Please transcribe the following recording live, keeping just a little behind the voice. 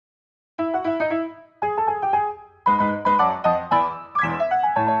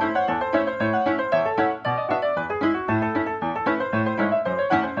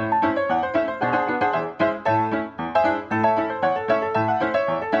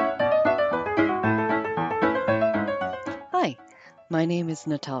My name is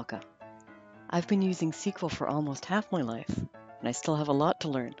Natalka. I've been using SQL for almost half my life, and I still have a lot to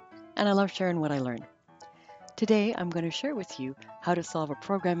learn, and I love sharing what I learn. Today, I'm going to share with you how to solve a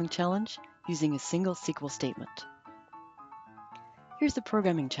programming challenge using a single SQL statement. Here's the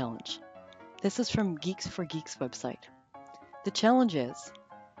programming challenge. This is from Geeks for Geeks website. The challenge is,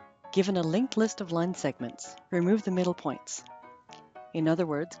 given a linked list of line segments, remove the middle points. In other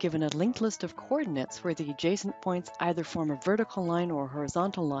words, given a linked list of coordinates where the adjacent points either form a vertical line or a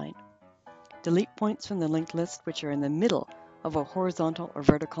horizontal line, delete points from the linked list which are in the middle of a horizontal or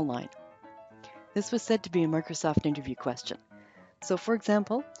vertical line. This was said to be a Microsoft interview question. So for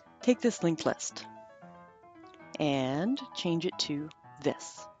example, take this linked list and change it to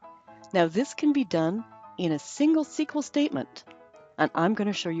this. Now this can be done in a single SQL statement, and I'm going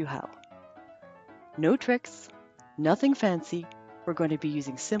to show you how. No tricks, nothing fancy. We're going to be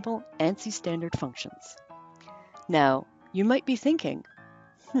using simple ANSI standard functions. Now, you might be thinking,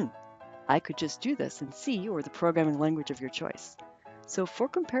 I could just do this in C or the programming language of your choice. So for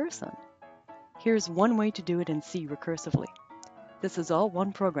comparison, here's one way to do it in C recursively. This is all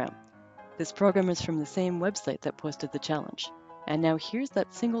one program. This program is from the same website that posted the challenge. And now here's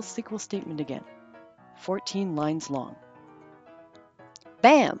that single SQL statement again, 14 lines long.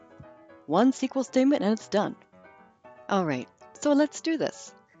 Bam! One SQL statement and it's done. All right, so let's do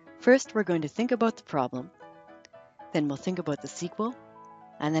this. First, we're going to think about the problem. Then we'll think about the SQL,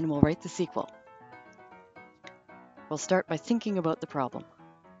 and then we'll write the SQL. We'll start by thinking about the problem.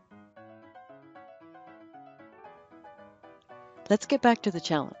 Let's get back to the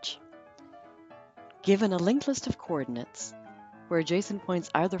challenge. Given a linked list of coordinates, where adjacent points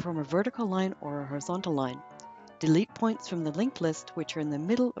either form a vertical line or a horizontal line, delete points from the linked list which are in the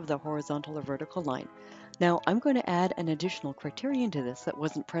middle of the horizontal or vertical line. Now, I'm going to add an additional criterion to this that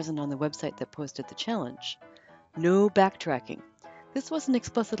wasn't present on the website that posted the challenge. No backtracking. This wasn't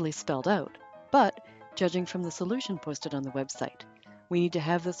explicitly spelled out, but judging from the solution posted on the website, we need to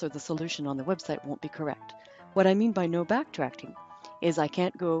have this or the solution on the website won't be correct. What I mean by no backtracking is I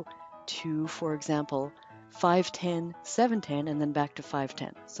can't go to, for example, 510, 710, and then back to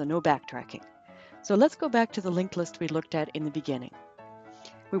 510. So no backtracking. So let's go back to the linked list we looked at in the beginning.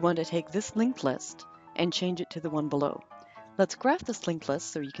 We want to take this linked list and change it to the one below. Let's graph this linked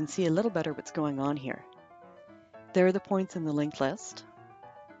list so you can see a little better what's going on here. There are the points in the linked list.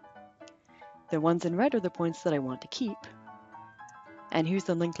 The ones in red are the points that I want to keep. And here's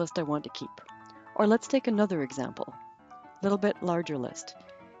the linked list I want to keep. Or let's take another example, a little bit larger list.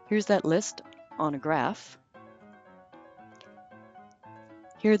 Here's that list on a graph.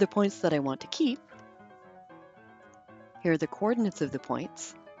 Here are the points that I want to keep. Here are the coordinates of the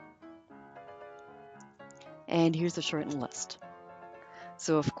points. And here's the shortened list.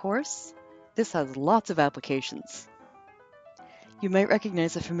 So of course, this has lots of applications. You might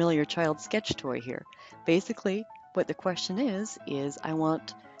recognize a familiar child sketch toy here. Basically, what the question is I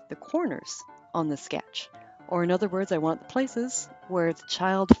want the corners on the sketch. Or in other words, I want the places where the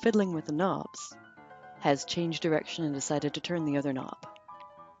child fiddling with the knobs has changed direction and decided to turn the other knob.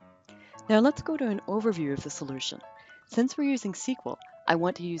 Now let's go to an overview of the solution. Since we're using SQL, I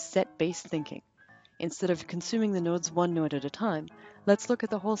want to use set-based thinking. Instead of consuming the nodes one node at a time, let's look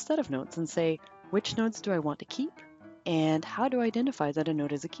at the whole set of nodes and say, which nodes do I want to keep? And how do I identify that a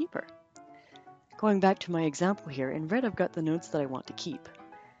node is a keeper? Going back to my example here, in red I've got the nodes that I want to keep.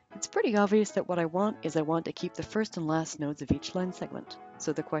 It's pretty obvious that what I want to keep the first and last nodes of each line segment.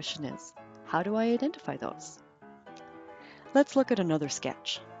 So the question is, how do I identify those? Let's look at another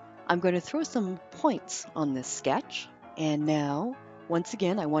sketch. I'm going to throw some points on this sketch, and now, once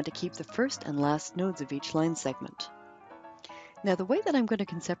again, I want to keep the first and last nodes of each line segment. Now, the way that I'm going to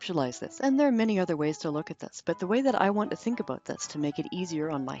conceptualize this, and there are many other ways to look at this, but the way that I want to think about this to make it easier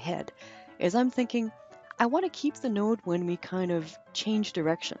on my head is I'm thinking, I want to keep the node when we kind of change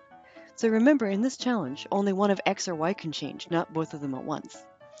direction. So remember, in this challenge, only one of X or Y can change, not both of them at once.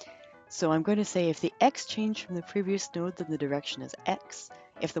 So I'm going to say if the X changed from the previous node, then the direction is X.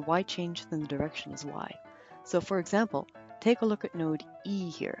 If the Y changed, then the direction is Y. So for example, take a look at node E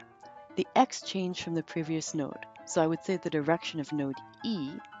here. The X changed from the previous node. So I would say the direction of node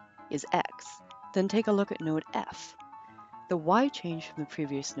E is X. Then take a look at node F. The Y changed from the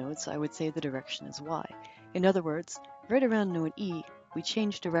previous node, so I would say the direction is Y. In other words, right around node E, we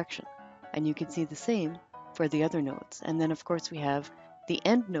change direction. And you can see the same for the other nodes. And then of course we have the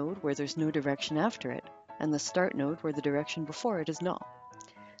end node where there's no direction after it, and the start node where the direction before it is null.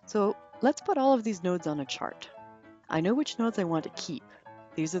 So let's put all of these nodes on a chart. I know which nodes I want to keep.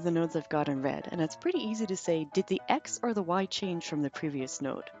 These are the nodes I've got in red, and it's pretty easy to say, did the X or the Y change from the previous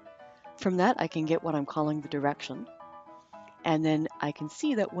node? From that, I can get what I'm calling the direction. And then I can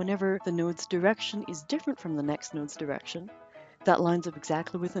see that whenever the node's direction is different from the next node's direction, that lines up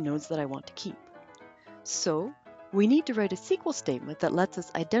exactly with the nodes that I want to keep. So we need to write a SQL statement that lets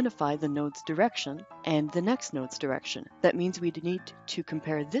us identify the node's direction and the next node's direction. That means we need to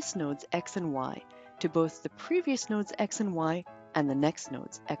compare this node's x and y to both the previous node's x and y and the next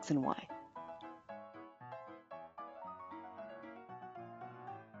node's x and y.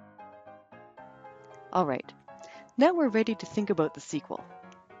 All right, now we're ready to think about the SQL.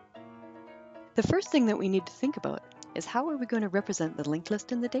 The first thing that we need to think about is how are we going to represent the linked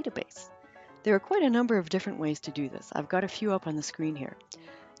list in the database? There are quite a number of different ways to do this. I've got a few up on the screen here.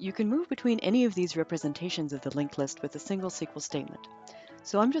 You can move between any of these representations of the linked list with a single SQL statement.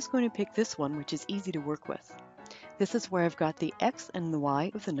 So I'm just going to pick this one, which is easy to work with. This is where I've got the x and the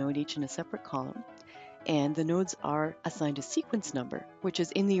y of the node each in a separate column, and the nodes are assigned a sequence number, which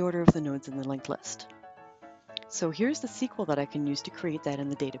is in the order of the nodes in the linked list. So here's the SQL that I can use to create that in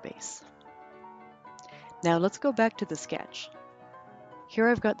the database. Now let's go back to the sketch. Here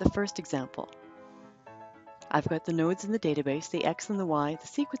I've got the first example. I've got the nodes in the database, the x and the y, the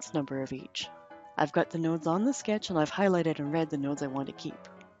sequence number of each. I've got the nodes on the sketch and I've highlighted in red the nodes I want to keep.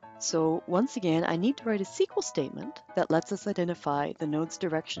 So once again, I need to write a SQL statement that lets us identify the node's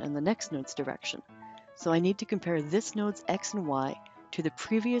direction and the next node's direction. So I need to compare this node's x and y to the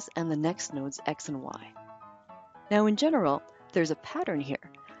previous and the next node's x and y. Now in general, there's a pattern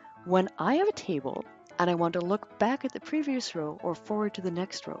here. When I have a table and I want to look back at the previous row or forward to the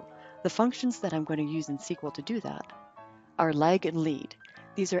next row, the functions that I'm going to use in SQL to do that are lag and lead.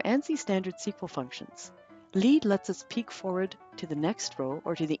 These are ANSI standard SQL functions. Lead lets us peek forward to the next row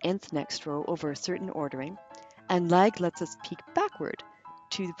or to the nth next row over a certain ordering, and lag lets us peek backward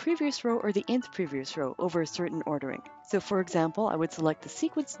to the previous row or the nth previous row over a certain ordering. So for example, I would select the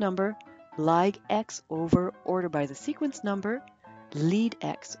sequence number, lag x over order by the sequence number, lead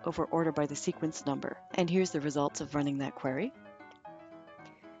x over order by the sequence number. And here's the results of running that query.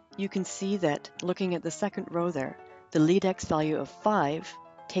 You can see that looking at the second row there, the lead x value of 5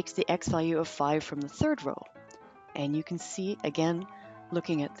 takes the x value of 5 from the third row. And you can see again,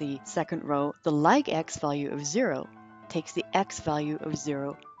 looking at the second row, the lag x value of 0 takes the x value of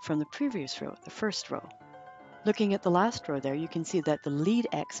 0 from the previous row, the first row. Looking at the last row there, you can see that the lead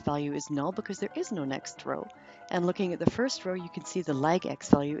x value is null because there is no next row. And looking at the first row, you can see the lag x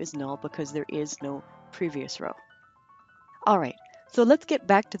value is null because there is no previous row. All right, so let's get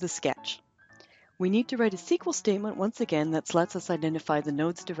back to the sketch. We need to write a SQL statement once again that lets us identify the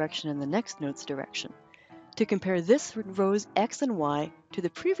node's direction and the next node's direction. To compare this row's x and y to the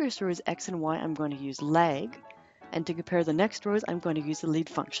previous row's x and y, I'm going to use lag. And to compare the next rows, I'm going to use the lead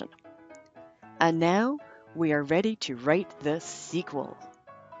function. And now we are ready to write the SQL.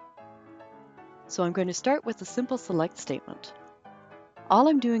 So I'm going to start with a simple select statement. All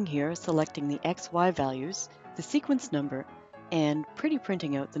I'm doing here is selecting the x, y values, the sequence number, and pretty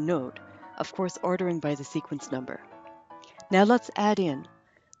printing out the node, of course ordering by the sequence number. Now let's add in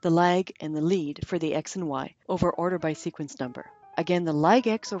the lag and the lead for the x and y over order by sequence number. Again, the lag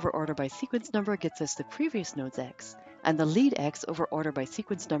x over order by sequence number gets us the previous node's x, and the lead x over order by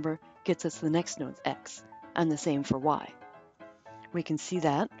sequence number gets us the next node's x, and the same for y. We can see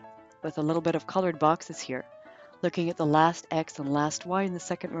that with a little bit of colored boxes here. Looking at the last x and last y in the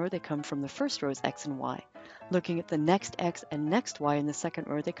second row, they come from the first row's x and y. Looking at the next x and next y in the second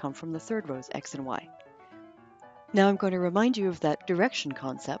row, they come from the third row's x and y. Now I'm going to remind you of that direction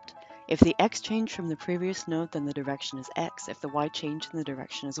concept. If the x changed from the previous node, then the direction is x. If the y changed, then the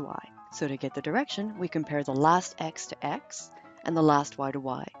direction is y. So to get the direction, we compare the last x to x and the last y to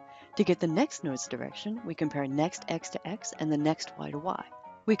y. To get the next node's direction, we compare next x to x and the next y to y.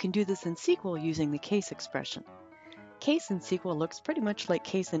 We can do this in SQL using the case expression. Case in SQL looks pretty much like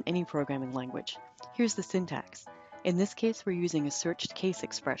case in any programming language. Here's the syntax. In this case, we're using a searched case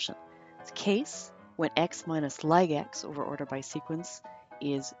expression. It's case, when x minus lag x over order by sequence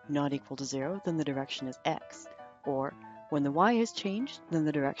is not equal to 0, then the direction is x. Or when the y has changed, then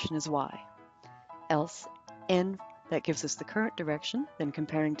the direction is y. Else, n, that gives us the current direction, then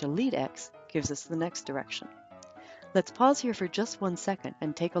comparing to lead x gives us the next direction. Let's pause here for just 1 second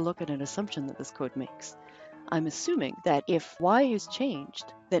and take a look at an assumption that this code makes. I'm assuming that if y has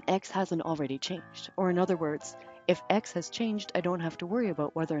changed, then x hasn't already changed. Or in other words, if x has changed, I don't have to worry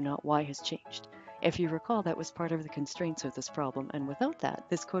about whether or not y has changed. If you recall, that was part of the constraints of this problem, and without that,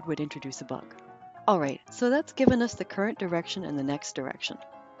 this code would introduce a bug. Alright, so that's given us the current direction and the next direction.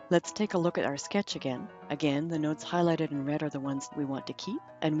 Let's take a look at our sketch again. Again, the nodes highlighted in red are the ones we want to keep,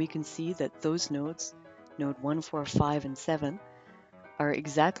 and we can see that those nodes, node 1, 4, 5, and 7, are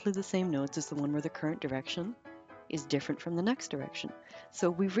exactly the same nodes as the one where the current direction is different from the next direction.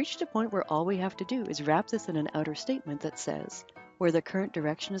 So we've reached a point where all we have to do is wrap this in an outer statement that says where the current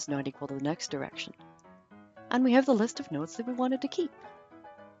direction is not equal to the next direction. And we have the list of nodes that we wanted to keep.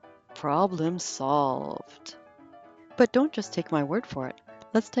 Problem solved. But don't just take my word for it.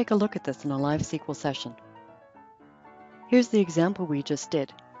 Let's take a look at this in a live SQL session. Here's the example we just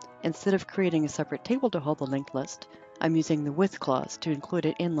did. Instead of creating a separate table to hold the linked list, I'm using the with clause to include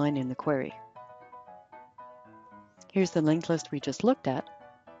it inline in the query. Here's the linked list we just looked at.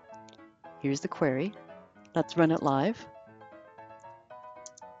 Here's the query. Let's run it live.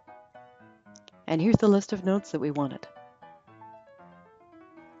 And here's the list of nodes that we wanted.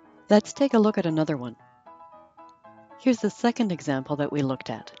 Let's take a look at another one. Here's the second example that we looked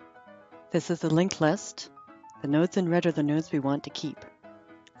at. This is the linked list. The nodes in red are the nodes we want to keep.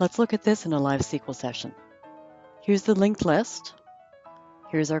 Let's look at this in a live SQL session. Here's the linked list.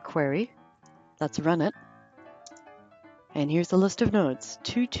 Here's our query. Let's run it. And here's the list of nodes: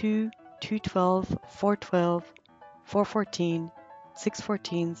 22, 212, 412, 414,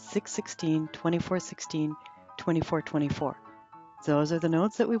 614, 616, 2416, 2424. Those are the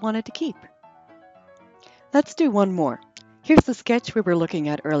nodes that we wanted to keep. Let's do one more. Here's the sketch we were looking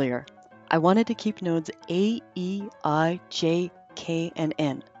at earlier. I wanted to keep nodes A, E, I, J, K, and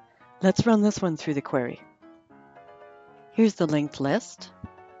N. Let's run this one through the query. Here's the linked list,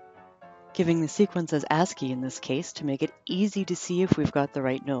 giving the sequence as ASCII in this case to make it easy to see if we've got the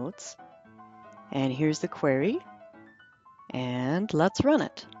right nodes. And here's the query, and let's run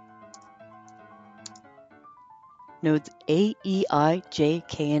it. Nodes A, E, I, J,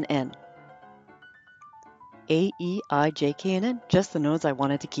 K, and N. A, E, I, J, K, and N, just the nodes I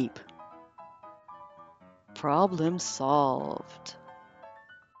wanted to keep. Problem solved.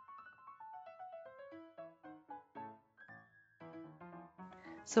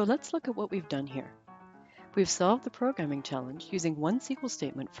 So let's look at what we've done here. We've solved the programming challenge using one SQL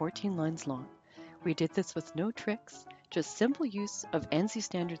statement 14 lines long. We did this with no tricks, just simple use of ANSI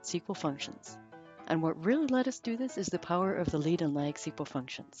standard SQL functions. And what really let us do this is the power of the lead and lag SQL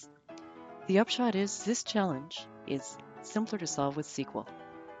functions. The upshot is this challenge is simpler to solve with SQL.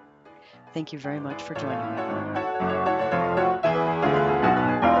 Thank you very much for joining me.